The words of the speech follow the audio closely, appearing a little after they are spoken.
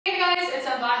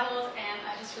Bibles and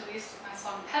I just released my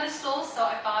song Pedestal, so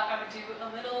I thought I would do a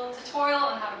little tutorial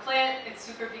on how to play it. It's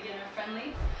super beginner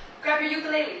friendly. Grab your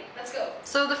ukulele, let's go.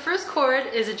 So the first chord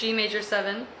is a G major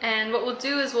 7, and what we'll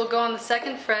do is we'll go on the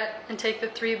 2nd fret and take the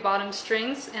 3 bottom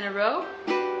strings in a row,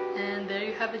 and there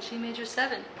you have a G major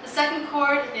 7. The second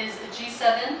chord is a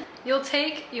G7. You'll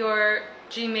take your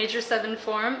G major 7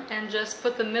 form and just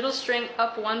put the middle string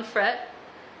up 1 fret,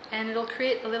 and it'll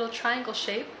create a little triangle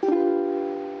shape.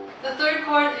 The third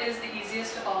chord is the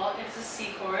easiest of all. It's a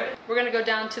C chord. We're going to go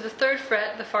down to the 3rd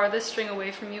fret, the farthest string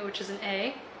away from you, which is an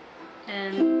A,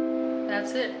 and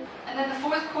that's it. And then the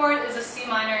 4th chord is a C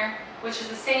minor, which is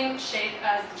the same shape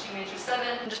as the G major 7.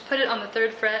 And just put it on the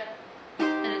 3rd fret,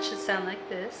 and it should sound like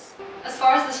this. As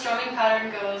far as the strumming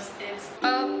pattern goes, it's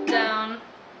up, down,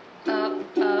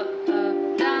 up, up,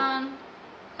 up, down,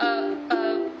 up,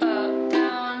 up, up,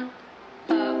 down,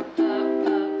 up, up,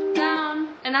 up, down,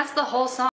 and that's the whole song.